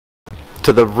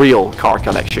to the real car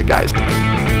collection, guys.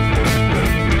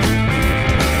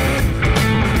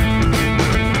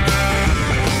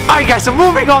 Alright guys, so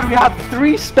moving on, we have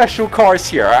 3 special cars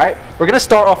here, alright? We're gonna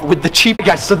start off with the cheap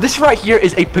guys. So this right here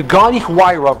is a Pagani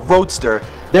Huayra Roadster.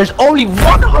 There's only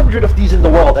 100 of these in the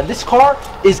world, and this car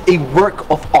is a work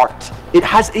of art. It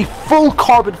has a full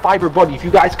carbon fiber body. If you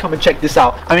guys come and check this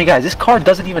out, I mean guys, this car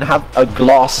doesn't even have a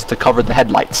gloss to cover the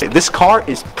headlights. This car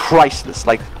is priceless,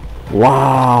 like,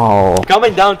 wow.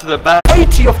 Coming down to the back,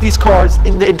 80 of these cars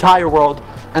in the entire world,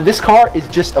 and this car is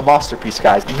just a masterpiece,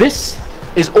 guys. This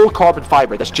is all carbon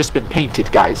fiber that's just been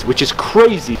painted, guys, which is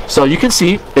crazy. So you can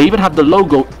see they even have the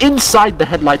logo inside the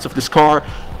headlights of this car.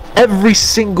 Every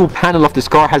single panel of this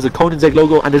car has a Koenigsegg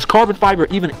logo, and there's carbon fiber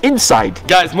even inside.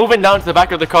 Guys, moving down to the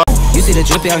back of the car. You see the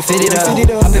drippy, I fit it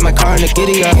up. Hop in my car and the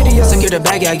giddy up. Secure the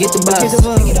bag, I get the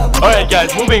bus. Alright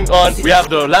guys, moving on, we have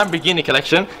the Lamborghini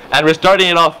collection, and we're starting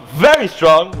it off very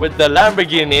strong with the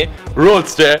Lamborghini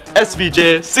Roadster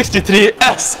SVJ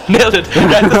 63S. Nailed it.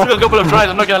 Guys, this took a couple of tries,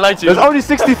 I'm not gonna lie to you. There's only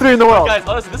 63 in the world. Guys,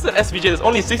 honestly, this is an SVJ, there's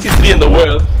only 63 in the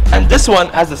world, and this one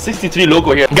has the 63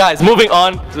 logo here. Guys, moving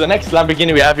on to the next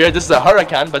Lamborghini we have here. This is a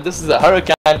Huracan, but this is a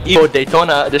Huracan Evo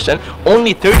Daytona edition.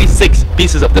 Only 36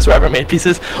 pieces of this were ever made.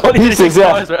 Only 36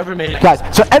 cars were ever made. Guys,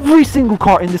 so every single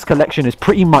car in this collection is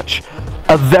pretty much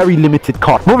a very limited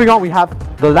car. Moving on, we have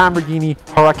the Lamborghini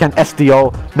Huracan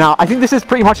SDO. Now, I think this is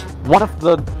pretty much one of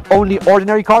the only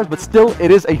ordinary cars, but still,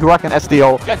 it is a Huracan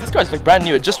SDO. Guys, this car is like brand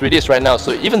new. It just released right now.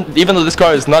 So even though this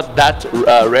car is not that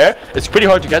rare, it's pretty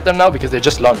hard to get them now because they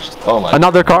just launched. Oh my.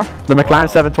 Another car, the McLaren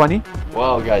 720.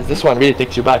 Wow, guys, this one really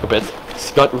takes you back a bit.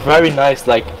 It's got very nice,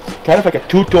 like, kind of like a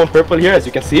two-tone purple here. As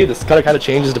you can see, this color kind of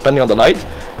changes depending on the light.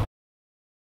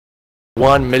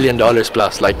 $1 million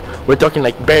plus, like we're talking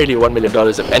like barely $1 million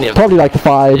if any of them. Probably like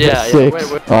 5, yeah,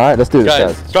 6. Alright, let's do this,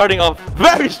 guys. Starting off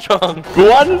very strong.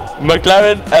 One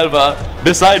McLaren Elva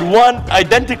beside one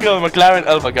identical McLaren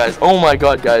Elva, guys. Oh my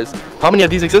god, guys. How many of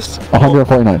these exist?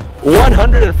 149.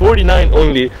 149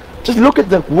 only. Just look at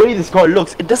the way this car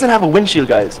looks. It doesn't have a windshield,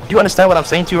 guys. Do you understand what I'm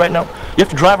saying to you right now? You have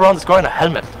to drive around this car in a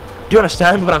helmet. Do you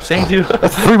understand what I'm saying to you?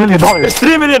 That's $3 million. It's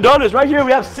 $3 million. Right here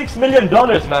we have $6 million,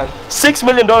 man. $6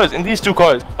 million in these 2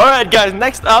 cars. Alright guys,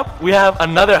 next up we have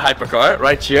another hypercar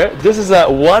right here. This is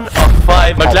a 1 of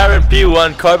 5 McLaren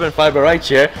P1 carbon fiber right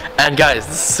here. And guys,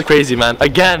 this is crazy, man.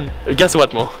 Again, guess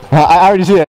what, Mo? I already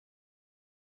see it.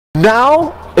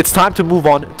 Now it's time to move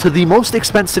on to the most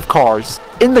expensive cars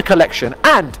in the collection,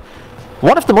 and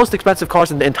one of the most expensive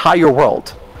cars in the entire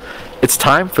world. It's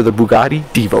time for the Bugatti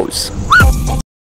Divos.